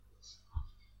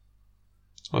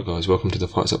Hi guys, welcome to the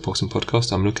Fights Up Boxing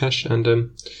Podcast. I'm Lukash, and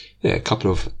a couple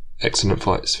of excellent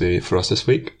fights for us this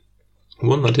week.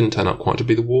 One that didn't turn out quite to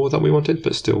be the war that we wanted,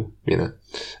 but still,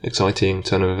 exciting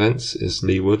turn of events is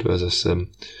Lee Wood versus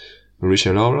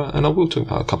Mauricio Lara, and I will talk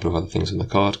about a couple of other things on the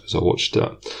card because I watched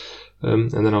that,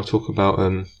 and then I'll talk about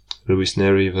Luis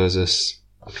Nery versus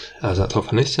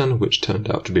Hovhannisyan, which turned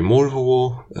out to be more of a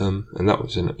war, and that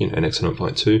was an excellent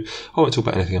fight too. I won't talk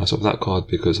about anything else of that card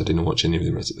because I didn't watch any of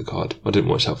the rest of the card. I didn't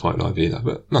watch that fight live either,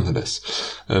 but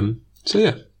nonetheless. A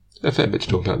fair bit to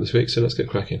talk about this week, so let's get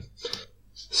cracking.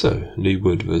 So, Lee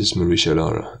Wood versus Mauricio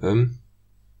Lara.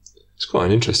 It's quite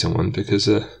an interesting one because,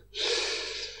 a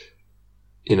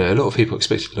lot of people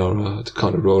expected Lara to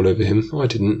kind of roll over him. I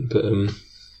didn't,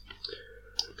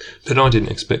 but I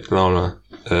didn't expect Lara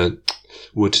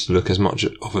Wood to look as much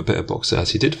of a better boxer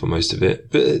as he did for most of it.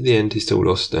 But at the end, he still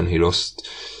lost, and he lost,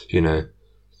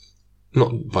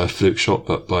 not by a fluke shot,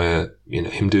 but by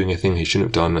him doing a thing he shouldn't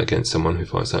have done against someone who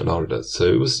fights like Lara does.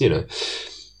 So it was,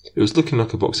 it was looking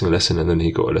like a boxing lesson, and then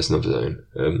he got a lesson of his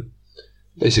own.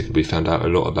 Basically, we found out a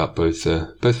lot about both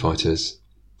fighters,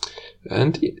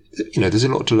 and there's a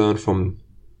lot to learn from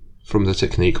the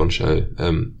technique on show.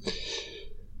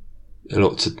 A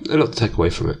lot to take away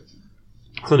from it.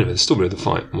 Anyway, the story of the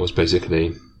fight was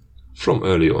basically from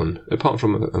early on, apart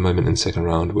from a moment in the second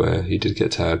round where he did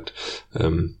get tagged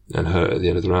and hurt at the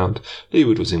end of the round. Lee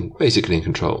Wood was basically in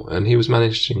control, and he was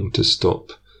managing to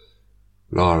stop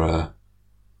Lara.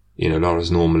 Lara's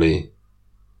normally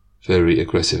very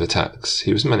aggressive attacks.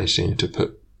 He was managing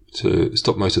to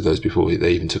stop most of those before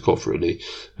they even took off, really.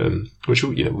 Which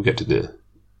we'll get to the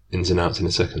ins and outs in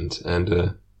a second.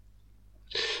 And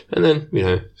then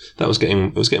that was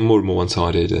getting more and more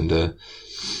one-sided, and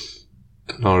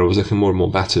Lara was looking more and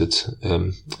more battered.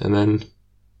 And then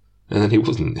he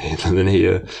wasn't. And then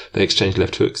they exchanged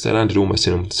left hooks. They landed almost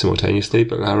simultaneously,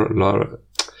 but Lara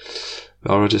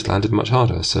just landed much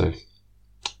harder.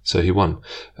 So he won.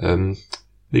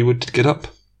 Lee Wood did get up,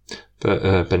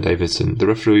 but Ben Davison, the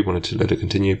referee, wanted to let it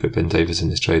continue, but Ben Davison,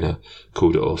 his trainer,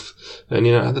 called it off. And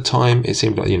at the time, it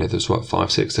seemed like there was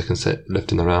 5-6 seconds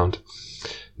left in the round.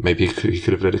 Maybe he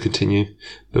could have let it continue,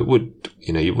 but Wood,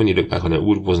 when you look back on it,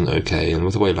 Wood wasn't okay, and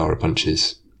with the way Lara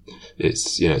punches,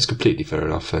 it's completely fair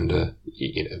enough. And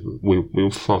we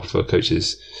far prefer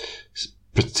coaches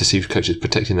to see coaches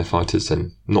protecting their fighters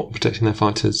than not protecting their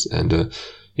fighters. And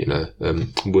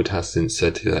Wood has since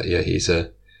said that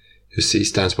he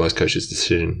stands by his coach's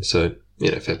decision. So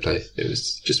fair play. It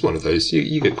was just one of those.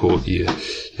 You get caught, you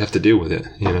have to deal with it.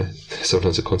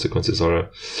 Sometimes the consequences are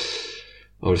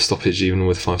a stoppage even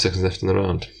with 5 seconds left in the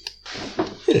round.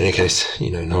 In any case,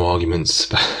 no arguments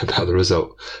about the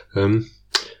result.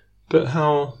 But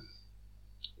how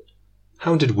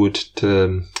did Wood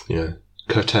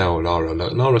curtail Lara?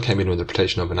 Lara came in with the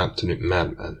reputation of an absolute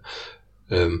madman.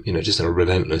 Just a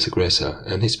relentless aggressor,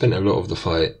 and he spent a lot of the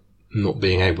fight not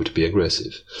being able to be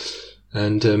aggressive.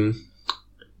 And the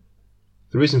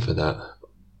reason for that,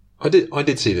 I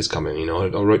did see this coming. I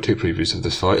wrote 2 previews of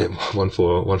this fight, one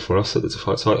for us at the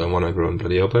fight site and one over on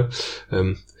Bloody Elbow.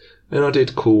 And I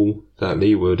did call that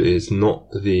Lee Wood is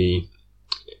not the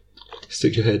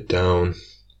stick your head down,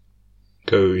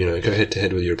 go head to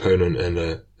head with your opponent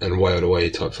and wail away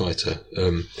type fighter.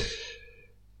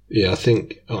 I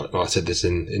think I said this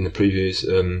in the previews.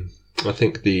 I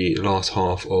think the last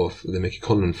half of the Mickey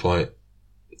Conlan fight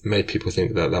made people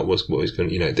think that was what he's going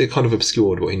to, they kind of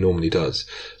obscured what he normally does.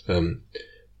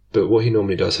 But what he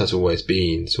normally does has always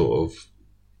been sort of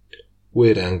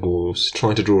weird angles,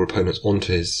 trying to draw opponents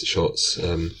onto his shots,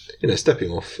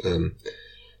 stepping off, and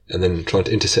then trying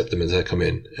to intercept them as they come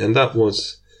in. And that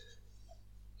was,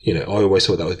 I always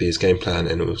thought that would be his game plan,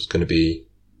 and it was going to be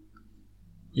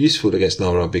useful against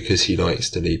Lara because he likes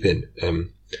to leap in.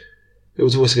 It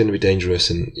was also going to be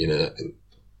dangerous, and,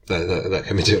 that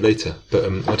came into it later, but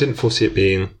I didn't foresee it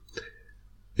being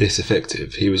this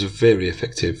effective. He was very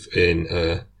effective in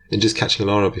just catching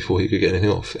Lara before he could get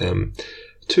anything off.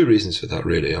 2 reasons for that,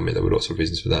 really. I mean, there were lots of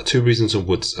reasons for that. 2 reasons on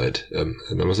Wood's side, and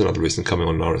there was another reason coming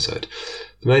on Lara's side.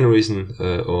 The main reason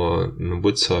on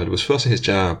Wood's side was, firstly, his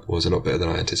jab was a lot better than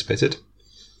I anticipated.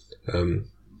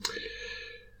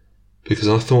 Because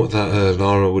I thought that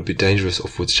Lara would be dangerous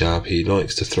off Wood's jab. He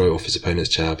likes to throw off his opponent's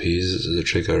jab. He uses it as a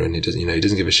trigger, and he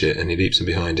doesn't give a shit, and he leaps in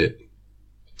behind it.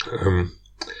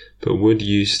 But Wood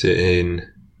used it in.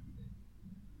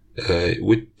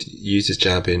 Wood used his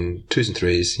jab in 2s and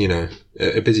 3s.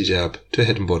 A busy jab to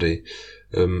head and body,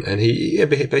 and he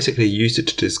basically used it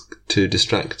to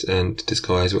distract and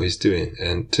disguise what he's doing,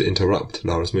 and to interrupt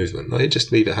Lara's movement. He'd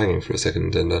just leave it hanging for a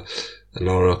second, and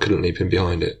Lara couldn't leap in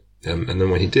behind it. And then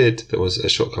when he did, there was a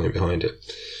shot coming behind it.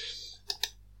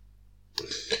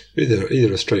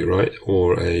 Either a straight right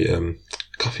or a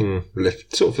cuffing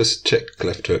left, sort of a check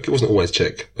left hook. It wasn't always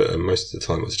check, but most of the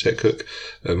time it was a check hook,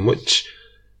 which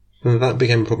that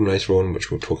became a problem later on,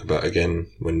 which we'll talk about again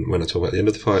when I talk about the end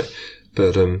of the fight.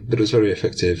 But it was very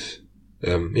effective,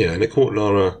 and it caught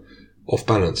Lara off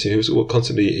balance. He was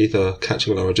constantly either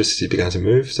catching Lara just as he began to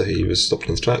move, so he was stopped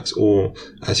in his tracks, or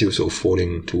as he was sort of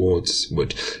falling towards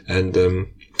Wood. And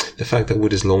the fact that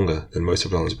Wood is longer than most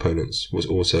of Lara's opponents was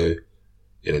also,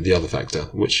 the other factor,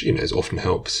 which, often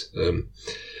helps.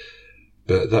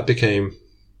 But that became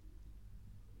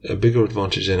a bigger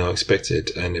advantage than I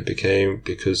expected, and it became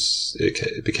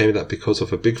that because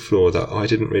of a big flaw that I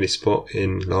didn't really spot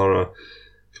in Lara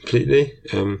completely.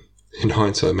 In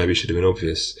hindsight, maybe it should have been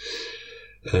obvious.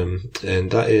 And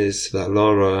that is that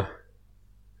Lara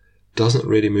doesn't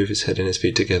really move his head and his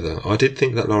feet together. I did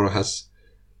think that Lara has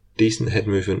decent head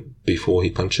movement before he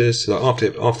punches. So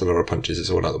after Lara punches, it's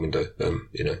all out the window.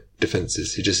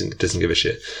 Defenses, he just doesn't give a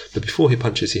shit. But before he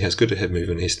punches, he has good head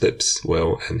movement. He slips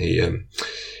well, and he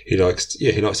likes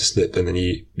to slip, and then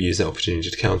he uses that opportunity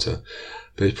to counter.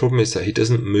 But his problem is that he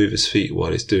doesn't move his feet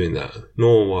while he's doing that,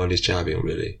 nor while he's jabbing.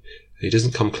 Really, he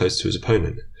doesn't come close to his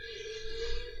opponent.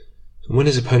 And when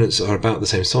his opponents are about the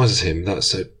same size as him,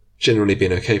 that's generally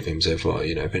been okay for him so far.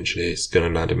 Eventually it's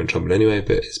going to land him in trouble anyway,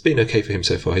 but it's been okay for him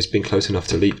so far. He's been close enough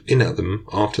to leap in at them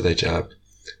after they jab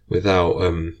without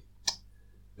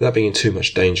being in too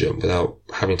much danger, without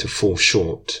having to fall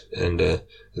short and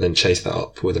then chase that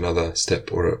up with another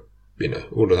step or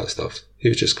all of that stuff. He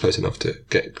was just close enough to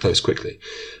get close quickly.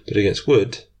 But against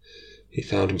Wood, he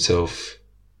found himself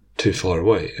too far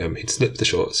away. He'd slipped the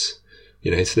shots,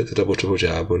 he'd slipped the double triple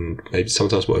jab, and maybe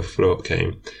sometimes whatever follow up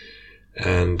came.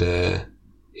 And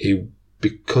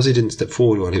because he didn't step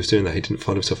forward while he was doing that, he didn't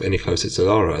find himself any closer to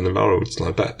Lara, and then Lara would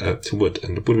slide back to Wood,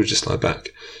 and Wood would just slide back,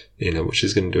 which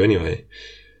he's going to do anyway.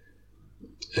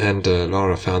 And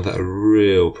Lara found that a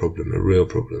real problem.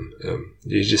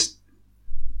 There's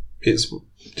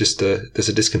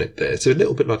a disconnect there. It's a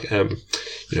little bit like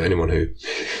anyone who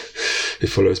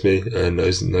follows me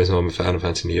knows I'm a fan of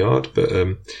Anthony Yard, but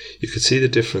you could see the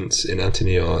difference in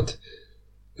Anthony Yard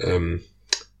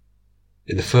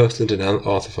in the first Lyndon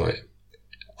Arthur fight.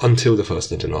 Until the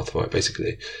first Lyndon Arthur fight,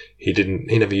 basically, he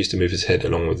never used to move his head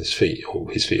along with his feet, or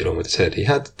his feet along with his head. He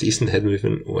had decent head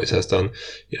movement, always has done,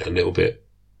 a little bit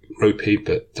ropey,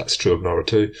 but that's true of Lara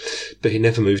too. But he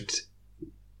never moved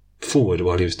forward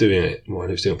while he was doing it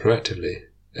proactively.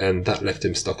 And that left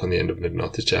him stuck on the end of Lyndon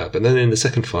Arthur's jab. And then in the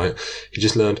second fight, he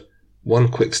just learned one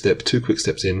quick step, two quick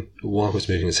steps in, while he was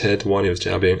moving his head, while he was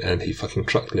jabbing, and he fucking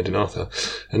trucked Lyndon Arthur.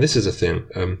 And this is a thing.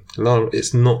 Lara,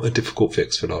 it's not a difficult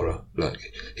fix for Lara.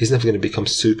 Like, he's never going to become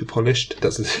super polished.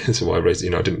 That's why I raised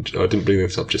it. I didn't bring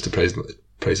this up just to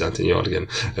praise Anthony Yard again.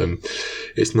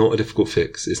 It's not a difficult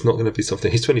fix. It's not going to be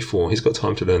something. He's 24. He's got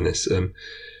time to learn this.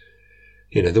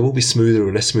 There will be smoother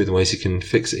and less smooth ways he can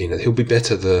fix it. He'll be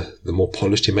better the more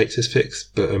polished he makes his fix,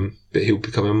 but he'll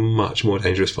become a much more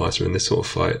dangerous fighter in this sort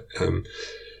of fight,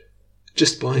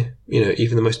 just by,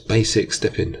 even the most basic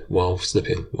stepping while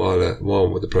slipping, while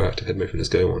the proactive head movement is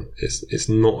going on. It's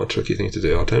not a tricky thing to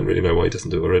do. I don't really know why he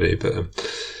doesn't do it already, but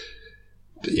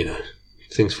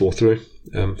things fall through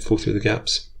the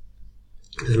gaps.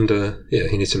 And,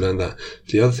 he needs to learn that.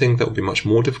 The other thing that would be much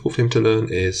more difficult for him to learn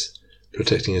is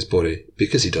protecting his body,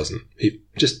 because he doesn't. He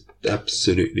just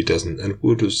absolutely doesn't. And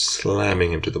Wood was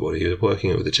slamming him to the body. He was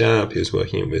working it with a jab. He was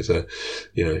working it with,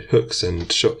 hooks and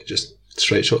just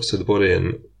straight shots to the body,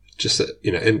 and just,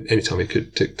 any time he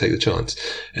could take the chance.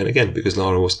 And again, because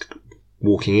Lara was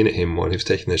walking in at him while he was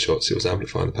taking those shots, he was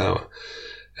amplifying the power.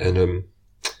 And,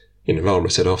 Lara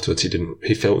said afterwards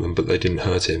he felt them, but they didn't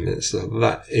hurt him.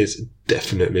 That is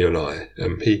definitely a lie.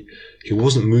 He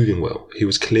wasn't moving well. He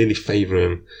was clearly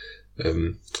favouring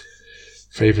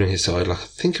his side. Like, I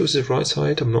think it was his right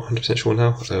side. I'm not 100% sure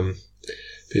now. But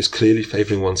he was clearly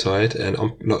favouring one side, and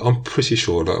I'm pretty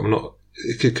sure.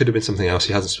 It could have been something else.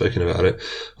 He hasn't spoken about it.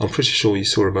 I'm pretty sure you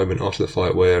saw a moment after the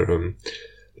fight where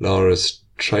Lara's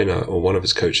trainer, or one of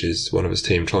his coaches, one of his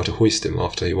team, tried to hoist him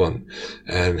after he won,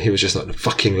 and he was just like,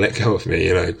 "Fucking let go of me,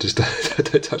 just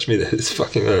don't touch me there. This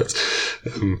fucking hurts."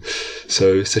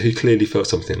 So he clearly felt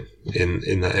something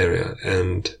in that area,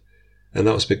 and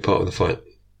that was a big part of the fight.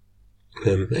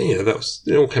 That was,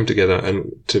 it all came together,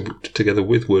 and together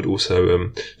with Wood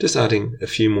also, just adding a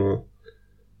few more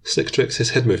slick tricks. His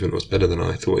head movement was better than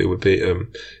I thought it would be,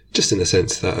 just in the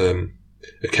sense that,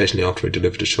 occasionally after he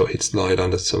delivered a shot, he'd slide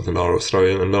under something Lara was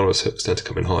throwing, and Lara's hooks tend to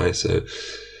come in high, so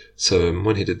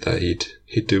when he did that,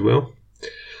 he'd do well.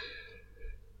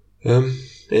 And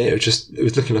it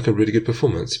was looking like a really good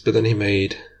performance. But then he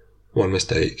made one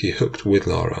mistake. He hooked with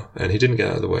Lara, and he didn't get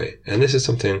out of the way. And this is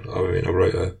something, I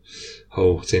wrote a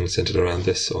whole thing centered around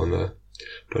this on the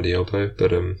bloody elbow.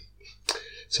 But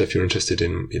so if you're interested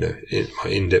in in my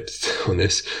in-depth on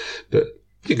this, but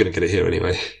you're going to get it here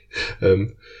anyway.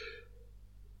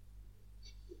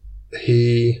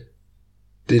 He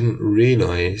didn't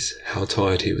realise how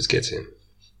tired he was getting,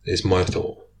 is my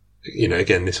thought.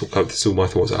 Again, this is all my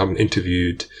thoughts. I haven't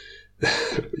interviewed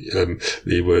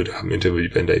Lee Wood, I haven't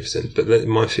interviewed Ben Davison, but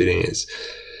my feeling is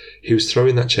he was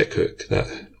throwing that check hook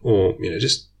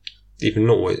just even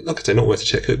not always, like I say, not always a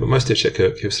check hook, but mostly a check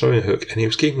hook. He was throwing a hook and he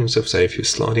was keeping himself safe. He was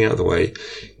sliding out of the way,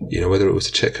 whether it was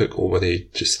a check hook or whether he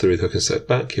just threw the hook and stepped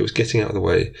back. He was getting out of the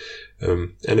way,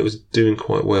 and it was doing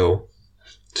quite well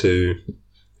to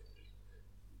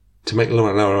make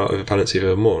Lara overbalance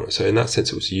even more. So in that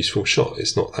sense, it was a useful shot.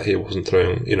 It's not that he wasn't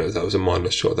throwing, that was a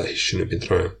mindless shot that he shouldn't have been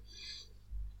throwing.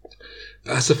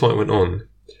 But as the fight went on,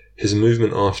 his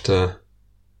movement after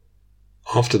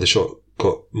the shot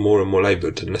got more and more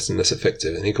laboured and less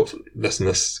effective, and he got less and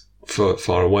less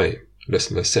far away, less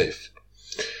and less safe.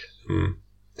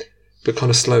 But kind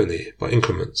of slowly, by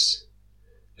increments.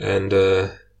 And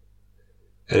it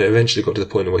eventually got to the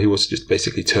point where he was just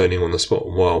basically turning on the spot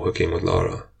while hooking with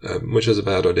Lara, which was a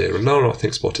bad idea. And Lara, I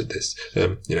think, spotted this.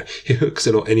 He hooks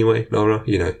a lot anyway, Lara.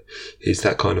 He's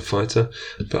that kind of fighter.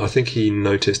 But I think he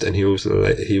noticed, and he was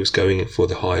going for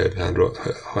the high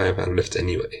overhand lift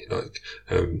anyway.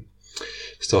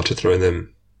 Started throwing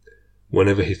them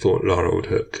whenever he thought Lara would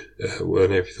hook,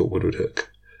 whenever he thought Wood would hook.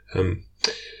 And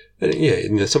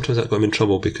sometimes that got him in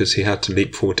trouble because he had to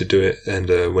leap forward to do it, and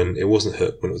when it wasn't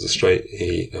hooked, when it was a straight,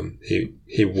 he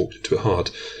walked into it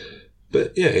hard.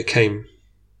 But yeah, it came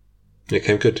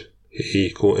good.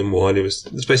 He caught him while he was.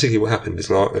 That's basically what happened.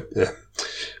 Is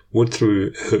Wood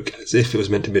threw a hook as if it was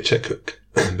meant to be a check hook,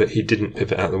 but he didn't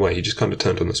pivot out of the way. He just kind of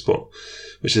turned on the spot,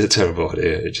 which is a terrible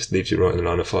idea. It just leaves you right in the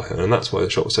line of fire, and that's why the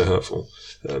shot was so hurtful.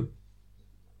 And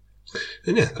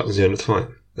yeah, that was the end of the fight.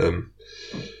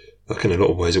 Like in a lot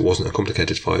of ways, it wasn't a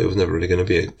complicated fight. It was never really going to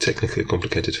be a technically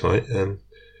complicated fight.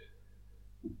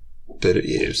 But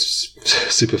it was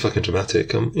super fucking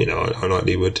dramatic. I like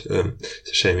Lee Wood.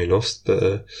 It's a shame he lost,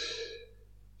 but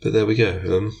there we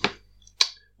go.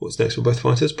 What's next for both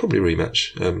fighters? Probably a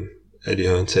rematch. Eddie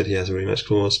Hearn said he has a rematch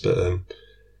clause, but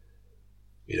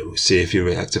we'll see if he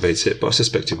reactivates it. But I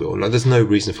suspect he will. There's no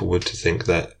reason for Wood to think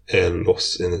that a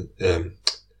loss that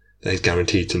he's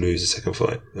guaranteed to lose the second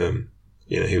fight.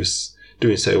 He was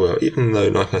doing so well, even though,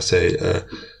 like I say,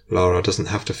 Lara doesn't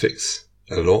have to fix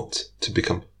a lot to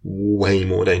become way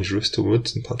more dangerous to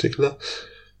Wood in particular.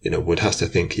 Wood has to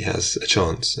think he has a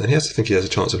chance, and he has to think he has a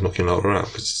chance of knocking Lara out,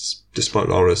 because despite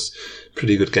Lara's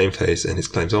pretty good game phase and his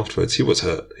claims afterwards, he was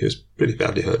hurt. He was pretty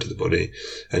badly hurt to the body,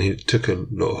 and he took a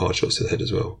lot of hard shots to the head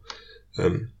as well.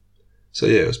 So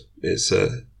yeah, it's a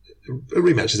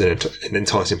rematch is an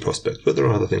enticing prospect, but there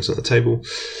are other things on the table.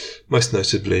 Most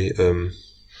notably,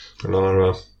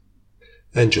 Lara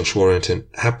and Josh Warrington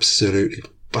absolutely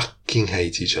fucking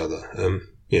hate each other.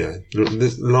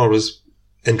 Lara's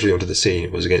entry onto the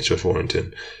scene was against Josh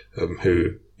Warrington,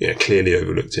 who clearly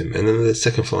overlooked him. And then the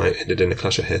second fight ended in a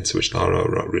clash of heads, which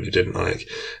Lara really didn't like.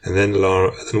 And then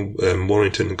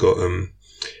Warrington got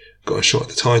a shot at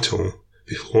the title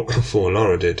before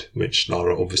Lara did, which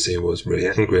Lara obviously was really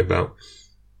angry about.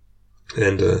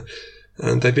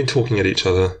 And they've been talking at each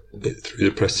other through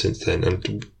the press since then,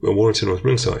 and Warrington was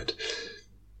ringside.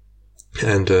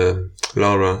 And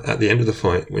Lara, at the end of the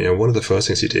fight, one of the first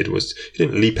things he did was he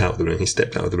didn't leap out of the ring, he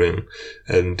stepped out of the ring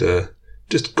and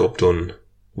just gobbed on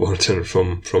Warrington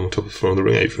from the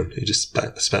ring apron. He just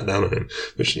spat down on him,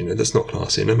 which, that's not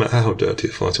classy. No matter how dirty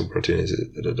the fight Warrington is,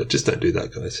 just don't do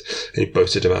that, guys. And he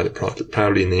boasted about it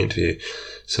proudly in the interview.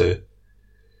 So,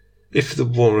 if the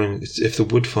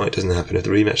Wood fight doesn't happen, if the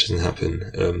rematch doesn't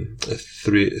happen,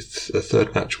 a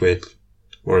third match with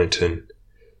Warrington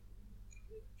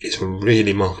is a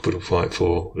really marketable fight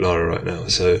for Lara right now.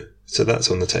 So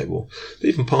that's on the table. But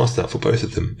even past that, for both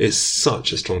of them, it's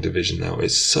such a strong division now.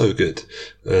 It's so good.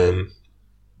 You've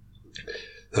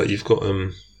got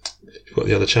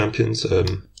the other champions,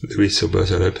 Luis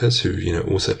Alberto Lopez, who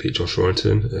also beat Josh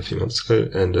Warrington a few months ago,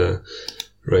 and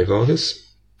Ray Vargas.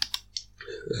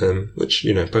 Which,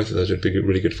 both of those would be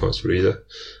really good fights for either.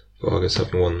 Vargas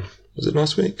having won, was it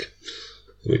last week?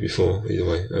 The week before, either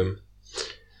way.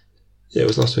 Yeah, it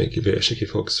was last week. He beat Ashiki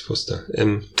Foster.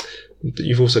 But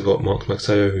you've also got Mark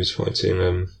Maxeo, who's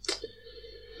fighting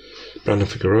Brandon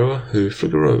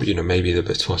Figueroa, you know, maybe the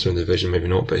best fighter in the division, maybe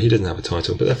not, but he doesn't have a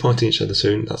title. But they're fighting each other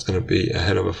soon. That's going to be a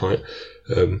hell of a fight.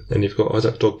 And you've got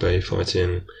Isaac Dogboe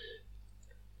fighting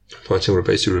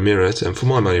Robeisy Ramirez. And for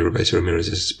my money, Robeisy Ramirez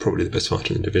is probably the best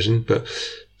fighter in the division. But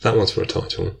that one's for a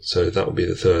title, so that will be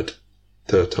the third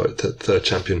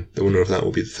champion. The winner of that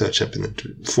will be the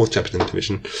fourth champion in the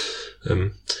division.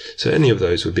 So any of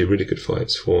those would be really good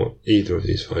fights for either of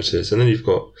these fighters. And then you've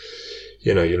got,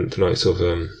 you know, the likes of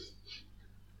the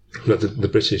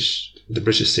British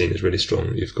scene is really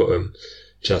strong. You've got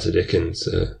Jazza Dickens,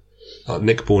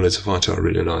 Nick Ball is a fighter I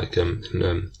really like,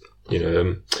 the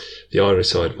Irish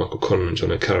side, Michael Conlan and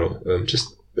John O'Carroll,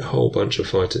 just a whole bunch of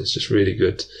fighters, just really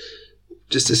good.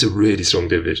 Just it's a really strong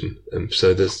division,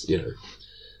 so there's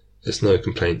no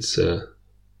complaints.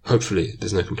 Hopefully,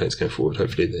 there's no complaints going forward.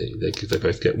 Hopefully, they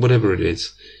both get whatever it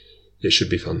is. It should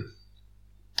be fun.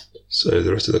 So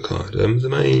the rest of the card, the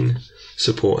main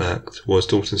support act was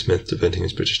Dalton Smith defending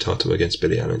his British title against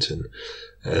Billy Allington,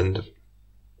 and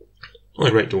I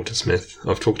rate Dalton Smith.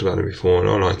 I've talked about him before, and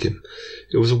I like him.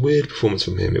 It was a weird performance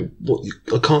from him.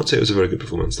 I can't say it was a very good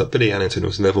performance. That Billy Allington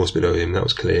was levels below him, that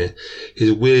was clear. He's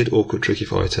a weird, awkward, tricky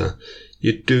fighter.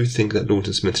 You do think that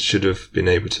Dalton Smith should have been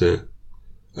able to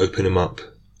open him up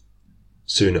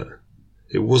sooner.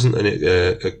 It wasn't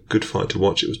a good fight to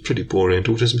watch. It was pretty boring.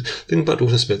 The thing about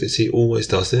Dalton Smith is he always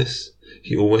does this.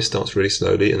 He always starts really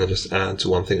slowly and then just adds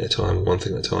one thing at a time.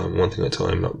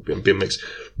 Like, makes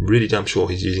really damn sure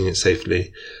he's using it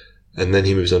safely, and then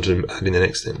he moves on to adding the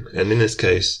next thing. And in this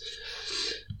case,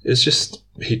 it's just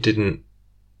he didn't.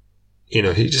 He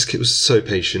was so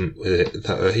patient with it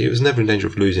that he was never in danger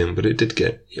of losing, but it did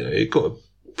get. It got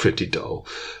pretty dull.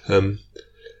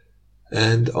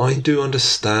 And I do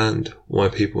understand why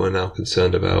people are now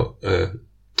concerned about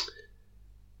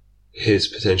his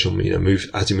potential, move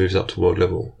as he moves up to world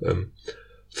level.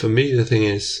 For me, the thing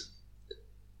is,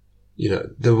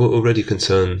 there were already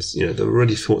concerns. There were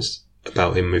already thoughts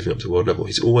about him moving up to world level.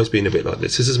 He's always been a bit like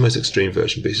this. This is the most extreme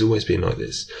version, but he's always been like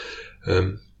this.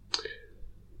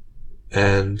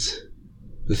 And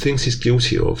the things he's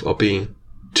guilty of are being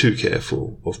too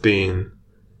careful, of being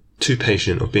too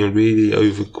patient, of being really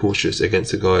overcautious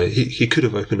against a guy. He could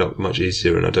have opened up much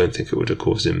easier, and I don't think it would have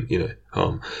caused him,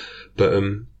 harm. But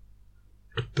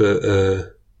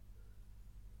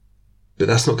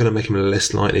that's not going to make him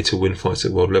less likely to win fights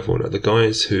at world level. Like the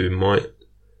guys who might,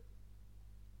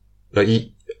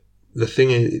 the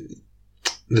thing is,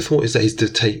 the thought is that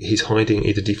he's hiding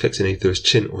either defects in either his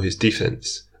chin or his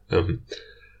defense, and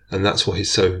that's why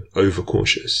he's so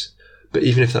overcautious. But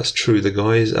even if that's true, the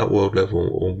guys at world level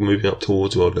or moving up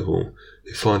towards world level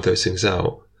who find those things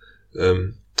out,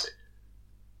 they're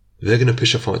going to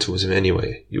push a fight towards him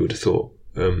anyway, you would have thought.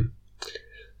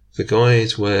 The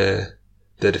guys where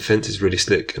their defense is really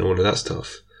slick and all of that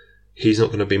stuff, he's not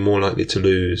going to be more likely to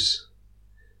lose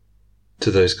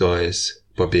to those guys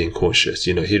by being cautious.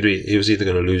 He was either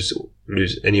going to lose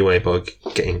anyway by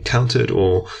getting countered,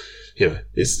 or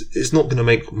it's not going to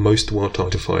make most world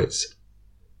title fights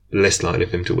less likely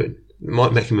for him to win. It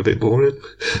might make him a bit boring,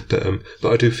 but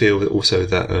I do feel that also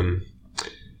that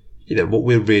what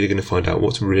we're really going to find out,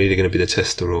 what's really going to be the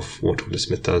tester of what Dalton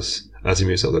Smith does as he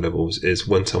moves up the levels, is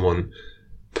when someone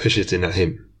pushes in at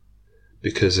him,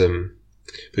 because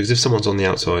if someone's on the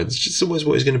outside, it's just always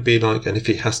what he's going to be like. And if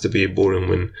he has to be a boring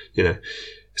win,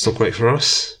 it's not great for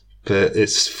us, but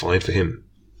it's fine for him.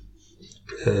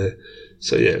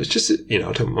 So yeah, it was just, I'm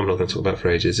not going to talk about it for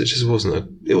ages. It just wasn't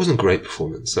a great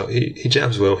performance. Like he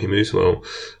jabs well, he moves well.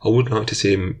 I would like to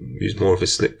see him use more of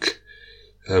his slick,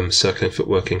 circling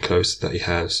footwork in close that he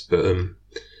has,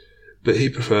 but he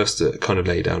prefers to kind of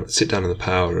sit down in the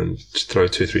power and throw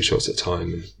 2 or 3 shots at a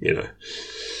time.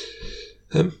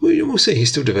 And we'll see. He's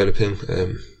still developing.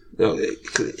 There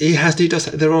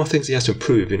are things he has to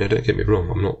improve. Don't get me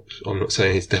wrong. I'm not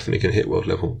saying he's definitely going to hit world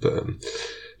level, but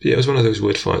yeah, it was one of those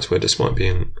weird fights where, despite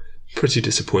being pretty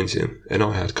disappointing, and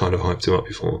I had kind of hyped him up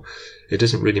before, it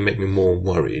doesn't really make me more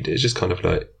worried. It's just kind of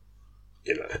like,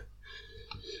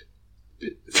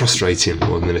 frustrating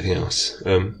more than anything else.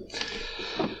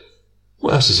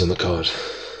 What else is on the card?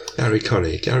 Gary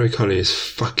Cully. Gary Cully is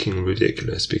fucking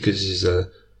ridiculous because he's a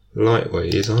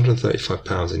lightweight. He's 135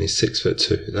 pounds and he's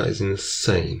 6'2". That is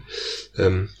insane.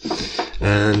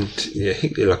 And yeah,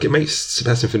 it makes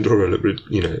Sebastian Fundora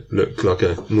look like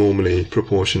a normally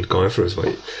proportioned guy for his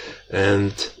weight.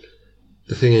 And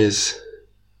the thing is,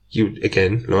 a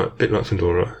bit like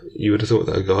Fundora, you would have thought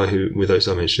that a guy who with those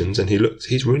dimensions, and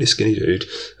he's really skinny dude,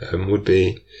 would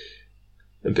be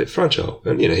a bit fragile.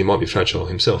 And he might be fragile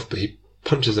himself, but he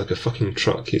punches like a fucking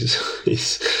truck.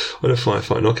 He's on a fight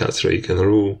knockout streak, and they're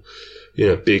all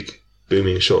big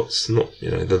booming shots. Not,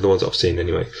 they're the ones I've seen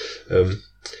anyway.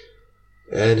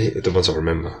 And the ones I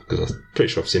remember, because I'm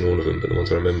pretty sure I've seen all of them, but the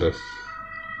ones I remember.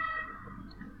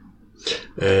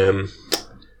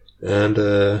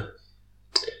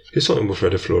 He was fighting with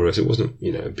Fred Flores. It wasn't,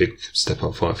 a big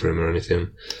step-up fight for him or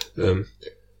anything.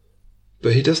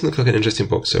 But he does look like an interesting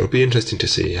boxer. It'll be interesting to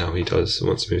see how he does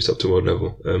once he moves up to world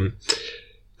level.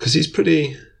 Because he's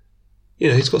pretty...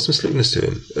 he's got some slickness to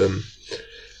him.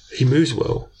 He moves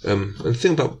well. And the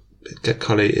thing about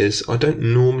Kali is I don't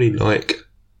normally like...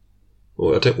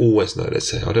 Or I don't always like, let's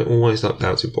say. I don't always like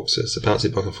bouncing boxers. The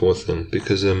bouncing back and forth thing.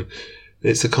 Because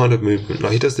it's the kind of movement...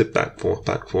 Like, he does the back, forth,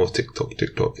 tick-tock,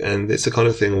 tick-tock. And it's the kind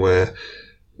of thing where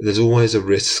there's always a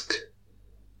risk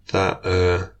that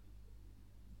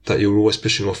you're always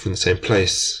pushing off from the same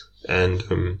place. And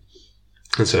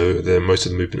so most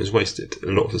of the movement is wasted. A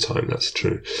lot of the time, that's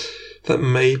true. That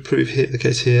may prove the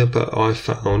case here, but I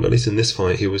found, at least in this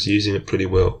fight, he was using it pretty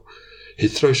well. He'd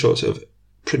throw shots of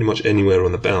pretty much anywhere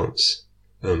on the bounce.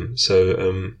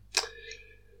 So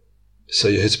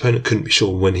his opponent couldn't be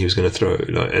sure when he was going to throw.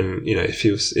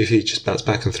 If he just bounced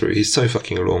back and threw, he's so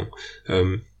fucking long.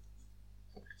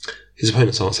 His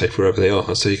opponents aren't safe wherever they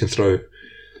are, so he can throw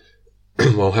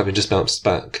while having just bounced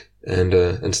back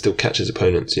and still catch his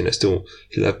opponents. He'll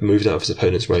have moved out of his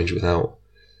opponent's range without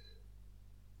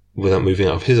moving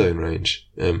out of his own range.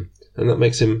 And that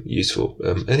makes him useful.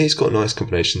 And he's got nice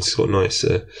combinations. He's got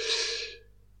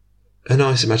a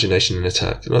nice imagination in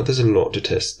attack. There's a lot to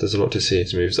test. There's a lot to see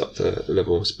as he moves up the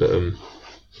levels. But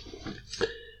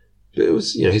it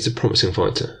was, he's a promising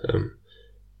fighter.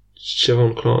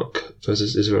 Siobhan Clark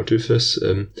versus Israel Dufus.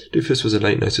 Dufus was a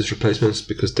late notice replacement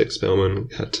because Dick Spellman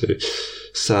had to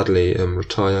sadly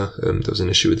retire. There was an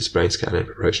issue with his brain scan in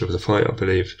preparation for the fight, I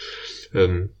believe.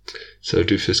 So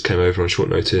Dufus came over on short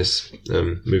notice,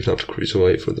 moved up to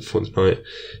cruiserweight for the night.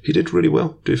 He did really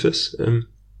well, Dufus.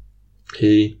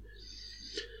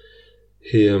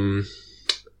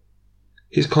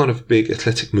 He's kind of big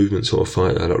athletic movement sort of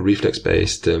fighter, like reflex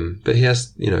based, but he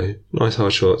has, nice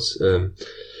hard shots.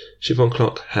 Siobhan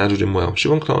Clark handled him well.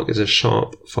 Siobhan Clark is a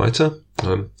sharp fighter,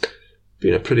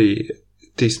 pretty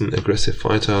decent aggressive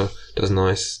fighter, does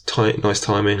nice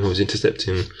timing, was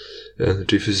intercepting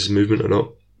Dufus' movement a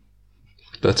lot.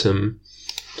 But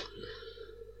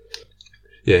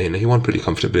he won pretty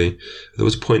comfortably. There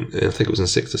was a point, I think it was in the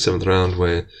 6th or 7th round,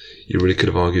 where you really could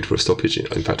have argued for a stoppage.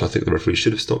 In fact, I think the referee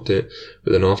should have stopped it.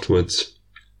 But then afterwards,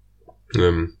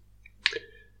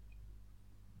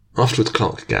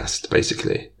 Clark gassed,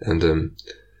 basically, and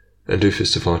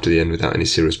Dufus survived to the end without any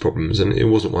serious problems. And it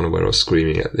wasn't one where I was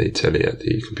screaming at the telly, at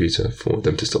the computer, for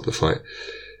them to stop the fight.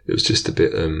 It was just a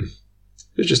bit, of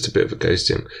a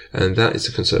ghosting. And that is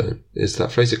a concern, is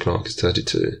that Fraser Clark is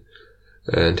 32,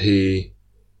 and he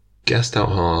gassed out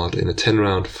hard in a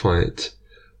 10-round fight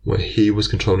where he was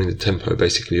controlling the tempo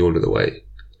basically all of the way.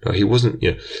 Like, he wasn't,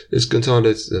 as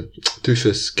Gonzalez,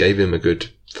 Dufus gave him a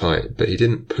good fight, but he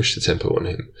didn't push the tempo on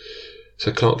him.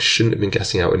 So Clark shouldn't have been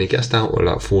gassing out, and he gassed out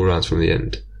about 4 rounds from the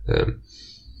end.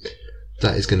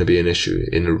 That is going to be an issue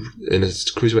in a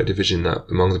cruiserweight division that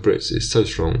among the Brits is so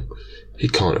strong. He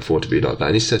can't afford to be like that,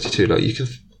 and he's 32.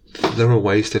 There are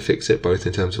ways to fix it, both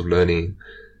in terms of learning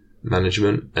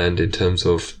management and in terms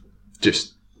of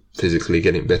just physically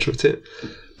getting better at it.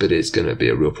 But it's going to be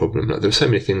a real problem. There were so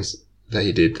many things that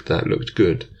he did that looked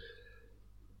good,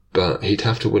 but he'd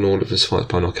have to win all of his fights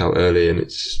by knockout early, and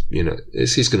he's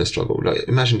going to struggle.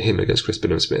 Imagine him against Chris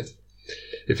Billam-Smith.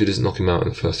 If he doesn't knock him out in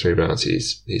the first 3 rounds,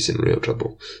 he's in real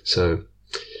trouble. So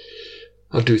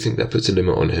I do think that puts a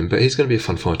limit on him, but he's going to be a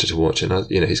fun fighter to watch, and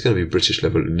he's going to be British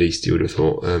level at least, you would have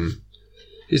thought.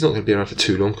 He's not going to be around for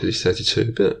too long because he's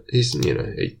 32, but he's,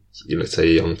 let's say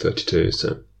a young 32,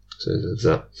 so there's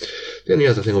that. The only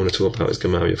other thing I want to talk about is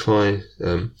Gamal Yafai.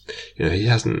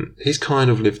 He's kind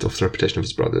of lived off the reputation of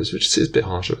his brothers, which is a bit of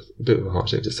a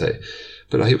harsh thing to say,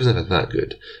 but he was never that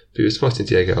good. But he was fighting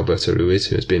Diego Alberto Ruiz,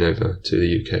 who has been over to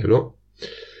the UK a lot,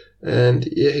 and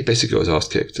he basically got his ass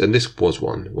kicked, and this was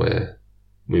one where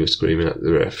we were screaming at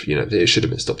the ref, it should have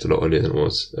been stopped a lot earlier than it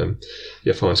was.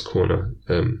 Yafai's corner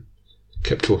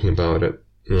kept talking about it.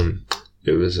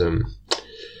 It was,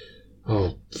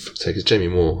 for fuck's sake, it's Jamie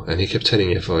Moore, and he kept telling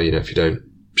Yafai, if you don't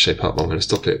shape up, I'm going to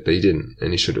stop it, but he didn't,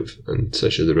 and he should have, and so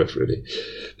should the ref, really.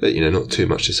 But, not too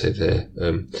much to say there.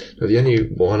 The only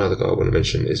one other guy I want to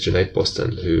mention is Junaid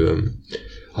Boston, who,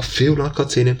 I feel like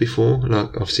I'd seen him before,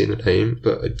 I've seen the name,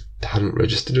 but it hadn't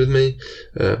registered with me.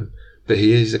 But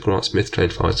he is a Grant Smith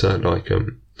trained fighter, like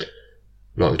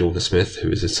Dalton Smith,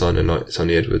 who is his son, and like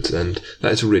Sonny Edwards, and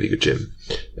that is a really good gym.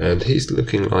 And he's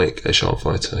looking like a sharp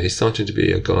fighter. He's starting to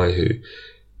be a guy who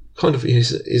kind of,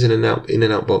 he's an in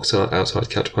and out boxer, outside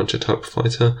counter puncher type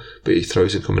fighter, but he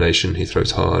throws in combination, he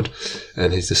throws hard,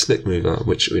 and he's the slick mover,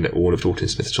 which, all of Clark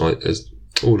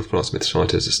Smith's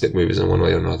fighters are slick movers in one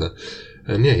way or another.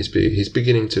 And yeah, he's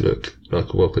beginning to look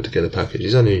like a well put together package.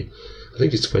 He's only, I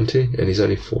think he's 20, and he's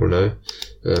only 4-0.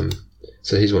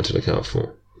 So he's one to look out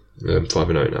for.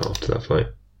 5-0 now after that fight.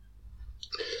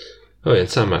 Oh yeah, and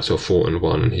Sam Maxwell fought and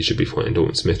won, and he should be fighting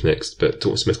Dalton Smith next, but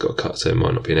Dalton Smith got a cut, so it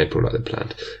might not be in April like they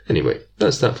planned. Anyway,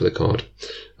 that's that for the card.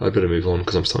 I'd better move on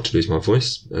because I'm starting to lose my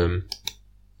voice.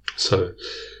 So,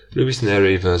 Luis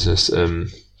Nery versus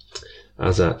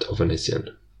Azat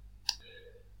Hovhannisyan.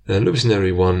 Luis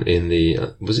Nery won in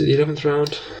the, was it the 11th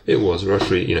round? It was. The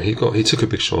referee, he took a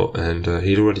big shot, and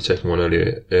he'd already taken one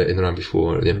earlier in the round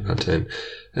before, at the end of round 10,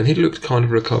 and he looked kind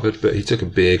of recovered, but he took a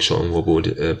big shot and wobbled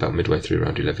about midway through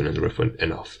round 11, and the ref went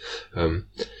enough. And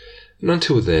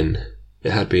until then,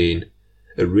 it had been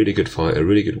a really good fight, a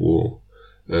really good war,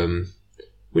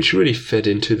 which really fed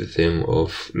into the thing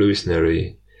of Luis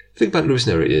Nery. The thing about Luis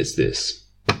Nery is this.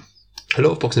 A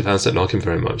lot of boxing fans don't like him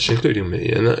very much, including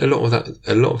me, and a lot of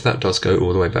that does go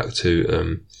all the way back to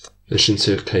the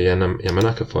Shinsuke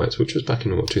Yamanaka fights, which was back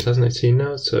in 2018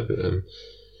 now, so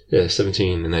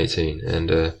 17 and 18, and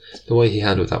the way he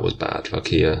handled that was bad. Like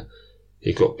he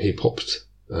popped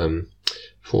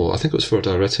for, I think it was for a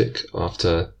diuretic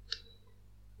after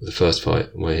the first fight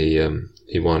where he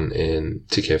won in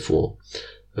TKO 4,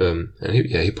 and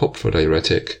he popped for a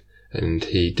diuretic, and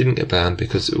he didn't get banned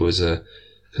because it was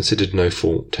considered no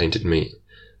fault tainted meat.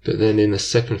 But then in the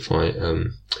second fight,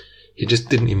 he just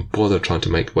didn't even bother trying to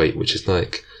make weight, which is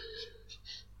like,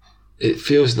 it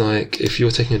feels like if you're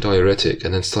taking a diuretic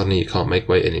and then suddenly you can't make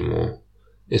weight anymore,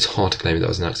 it's hard to claim that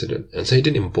was an accident. And so he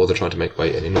didn't even bother trying to make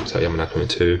weight, and he knocked out Yamanaka in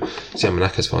 2. It's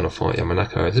Yamanaka's final fight.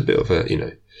 Yamanaka is a bit of a,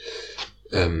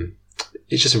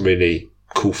 it's just a really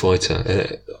cool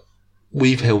fighter.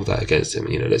 We've held that against him,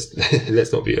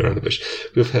 let's not beat around the bush.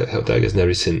 We've held that against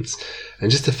Nery since.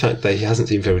 And just the fact that he hasn't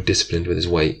been very disciplined with his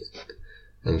weight,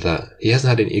 and that he hasn't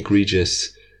had any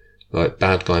egregious,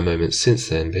 bad guy moments since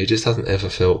then, but he just hasn't ever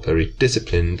felt very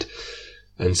disciplined,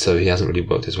 and so he hasn't really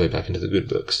worked his way back into the good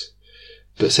books.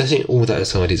 But setting all that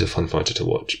aside, he's a fun fighter to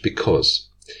watch, because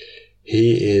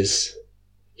he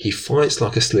fights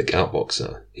like a slick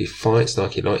outboxer. He fights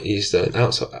like he's an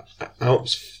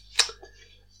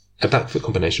a back foot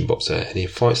combination boxer, and he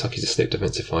fights like he's a slick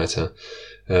defensive fighter,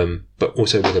 but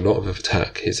also with a lot of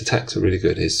attack. His attacks are really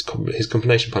good. His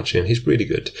combination punching, he's really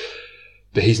good,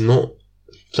 but he's not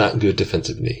that good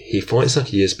defensively. He fights like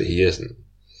he is, but he isn't,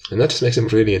 and that just makes him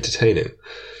really entertaining,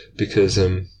 because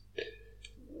if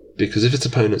his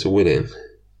opponents are winning,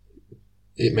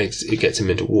 it gets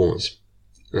him into wars,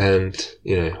 and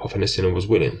Hovhannisyan was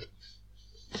winning.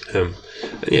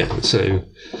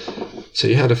 So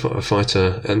you had a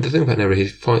fighter, and the thing about Nery, he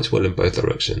fights well in both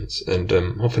directions, and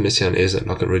Hovhannisyan is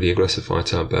like a really aggressive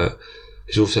fighter, but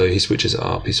he switches it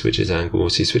up, he switches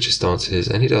angles, he switches stances,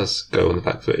 and he does go on the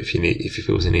back foot if he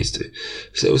feels he needs to.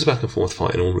 So it was a back and forth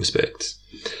fight in all respects.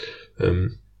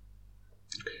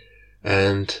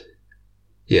 And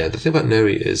yeah, the thing about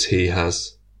Nery is he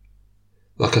has,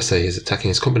 like I say, his attacking,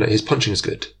 his punching is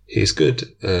good. He's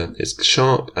good. It's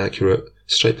sharp, accurate,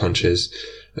 straight punches.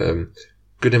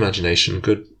 Good imagination,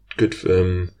 good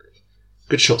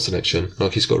shot selection.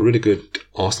 Like, he's got a really good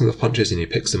arsenal of punches, and he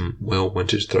picks them well when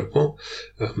to throw what.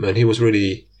 And he was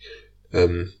really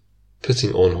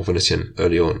putting on Hovhannisyan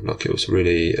early on. Like, it was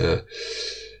really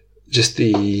just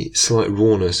the slight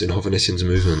rawness in Hovhannisyan's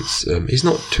movements. He's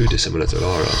not too dissimilar to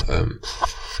Lara.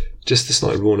 Just the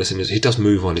slight rawness in he does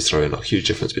move while he's throwing. Like, huge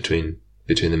difference between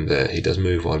them there. He does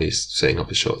move while he's setting up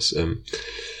his shots.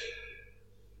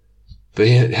 But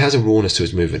he has a rawness to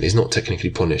his movement. He's not technically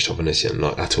polished, Hovhannisyan,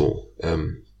 at all.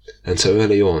 And so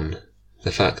early on,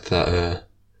 the fact that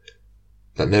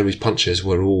Nery's punches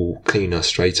were all cleaner,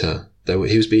 straighter,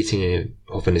 he was beating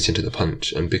Hovhannisyan to the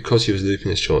punch, and because he was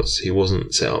looping his shots, he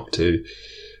wasn't set up to,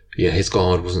 his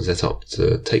guard wasn't set up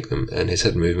to take them, and his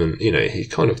head movement, he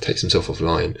kind of takes himself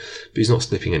offline, but he's not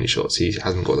slipping any shots. He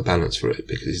hasn't got the balance for it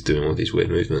because he's doing all these weird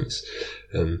movements.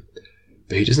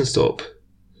 But he doesn't stop.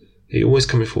 He always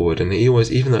coming forward, and he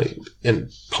always, even though,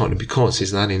 and partly because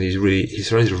he's landing he's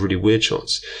throwing these really weird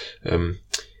shots,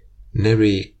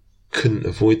 Nery couldn't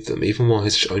avoid them. Even while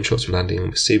his own shots were landing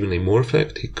with seemingly more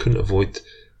effect, he couldn't avoid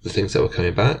the things that were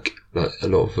coming back, like a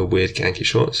lot of the weird ganky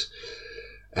shots.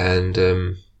 And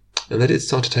they did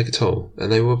start to take a toll, and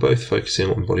they were both focusing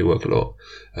on bodywork a lot.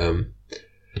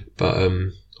 But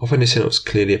Hovhannisyan, it was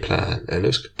clearly a plan, and it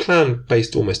was a plan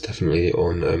based almost definitely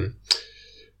on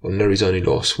Nery's only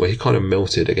loss, where he kind of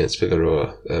melted against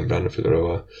Brandon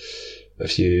Figueroa. a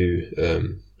few,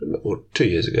 2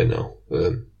 years ago now,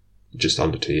 just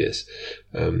under 2 years,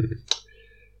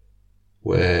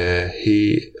 where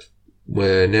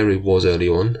Nery was early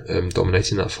on,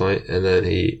 dominating that fight, and then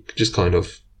he just kind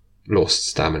of lost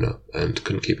stamina and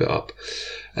couldn't keep it up.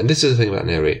 And this is the thing about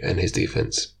Nery and his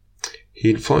defense.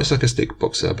 He fights like a stick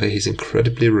boxer, but he's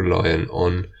incredibly reliant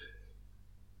on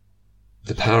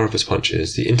the power of his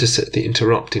punches, the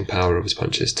interrupting power of his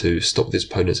punches to stop his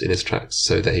opponents in his tracks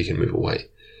so that he can move away.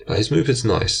 Like, his movement's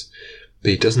nice,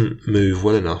 but he doesn't move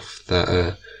well enough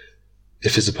that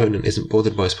if his opponent isn't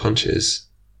bothered by his punches,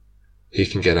 he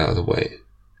can get out of the way.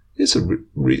 It's a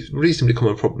reasonably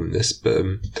common problem, this, but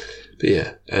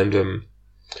yeah, and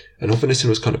Hovhannisyan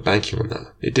was kind of banking on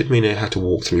that. It did mean he had to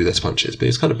walk through those punches, but he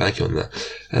was kind of banking on that.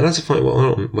 And as the fight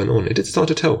went on, it did start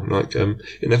to tell. Like,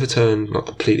 it never turned like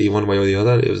completely one way or the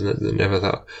other. It was never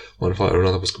that one fight or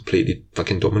another was completely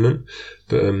fucking dominant.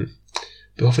 But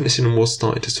Hovhannisyan was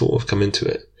starting to sort of come into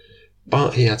it.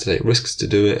 But he had to take risks to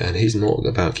do it, and he's not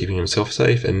about keeping himself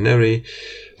safe. And Nery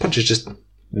punches just a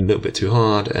little bit too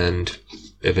hard, and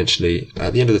eventually,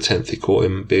 at the end of the 10th, he caught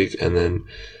him big, and then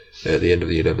at the end of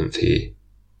the 11th, he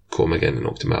caught him again and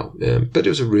knocked him out. But it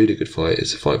was a really good fight.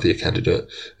 It's a fight for the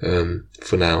candidate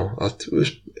for now. It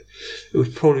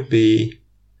would probably be,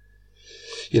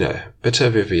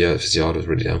 Batavia versus Yard was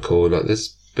really damn cool. Like this,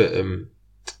 but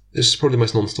this is probably the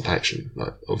most non-stop action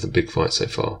of the big fight so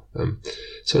far.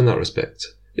 So in that respect,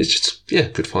 it's just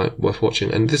good fight, worth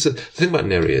watching. And the thing about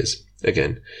Nery is,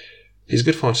 again, he's a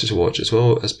good fighter to watch as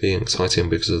well as being exciting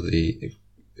because of the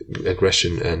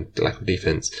aggression and lack of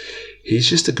defense. He's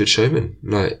just a good showman.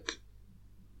 Like,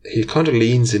 he kind of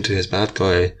leans into his bad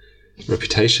guy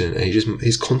reputation, and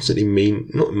he's constantly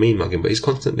not mean mugging, but he's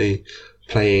constantly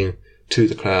playing to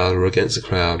the crowd or against the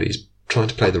crowd. He's trying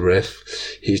to play the ref.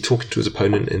 He's talking to his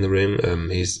opponent in the ring.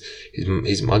 He's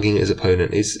mugging his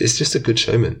opponent. It's just a good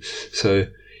showman. So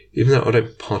even though I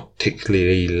don't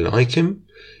particularly like him,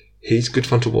 he's good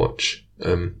fun to watch.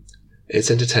 It's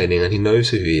entertaining, and he knows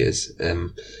who he is.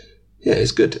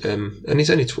 It's good. And he's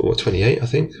only 28, I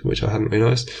think, which I hadn't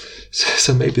realised.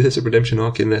 So maybe there's a redemption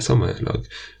arc in there somewhere. Like,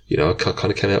 I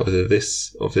kind of came out with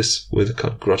this with a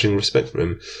kind of grudging respect for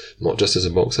him, not just as a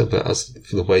boxer, but as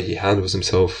for the way he handles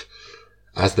himself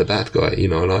as the bad guy. I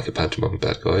like a pantomime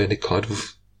bad guy, and he kind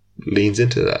of leans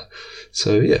into that.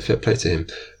 So yeah, fair play to him.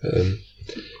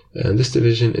 And this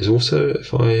division is also,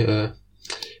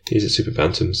 he's at Super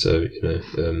Bantam, so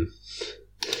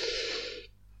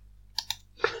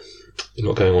a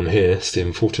lot going on here.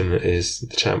 Stephen Fulton is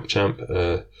the champ.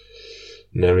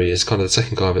 Nery is kind of the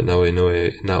second guy, but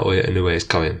Naoya Inoue is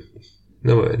coming.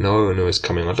 Naoya Inoue is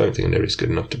coming. I don't think Nery's good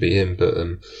enough to beat him, but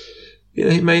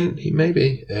he may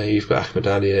be. You've got Ahmed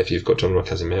Aliev, you've got John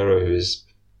Casimiro, who is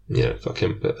fuck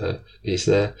him, but he's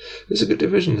there. It's a good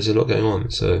division. There's a lot going on,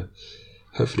 so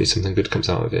hopefully something good comes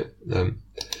out of it.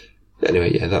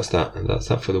 Anyway, yeah, that's that, and that's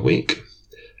that for the week.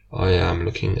 I am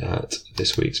looking at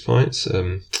this week's fights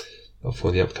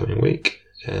for the upcoming week.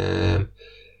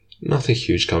 Nothing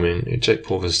huge coming. Jake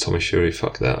Paul versus Tommy Fury,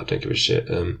 fuck that, I don't give a shit.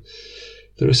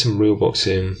 There is some real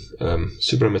boxing.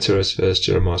 Super Amateuros versus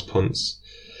Jeremiah Ponce.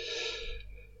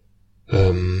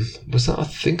 I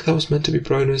think that was meant to be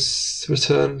Broner's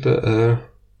return, but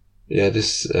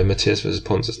this Matias versus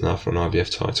Ponce is now for an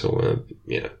IBF title.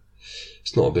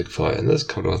 It's not a big fight, and there's a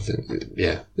couple of other things.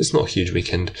 Yeah, it's not a huge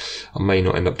weekend. I may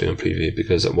not end up doing a preview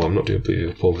because, I'm not doing a preview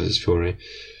of Paul versus Fury.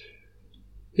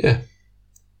 Yeah.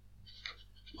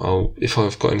 If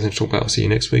I've got anything to talk about, I'll see you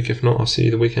next week. If not, I'll see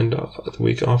you the week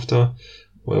after,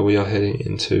 where we are heading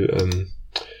into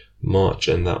March,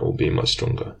 and that will be much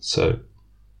stronger. So,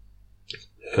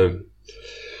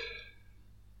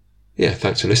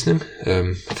 thanks for listening.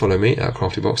 Follow me at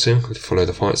Crafty Boxing. Follow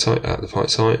the fight site at the fight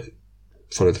site.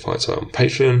 Follow the fight site on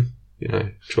Patreon.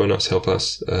 Join us, help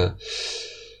us.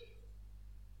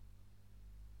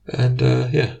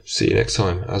 See you next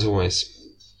time. As always,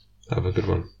 have a good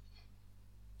one.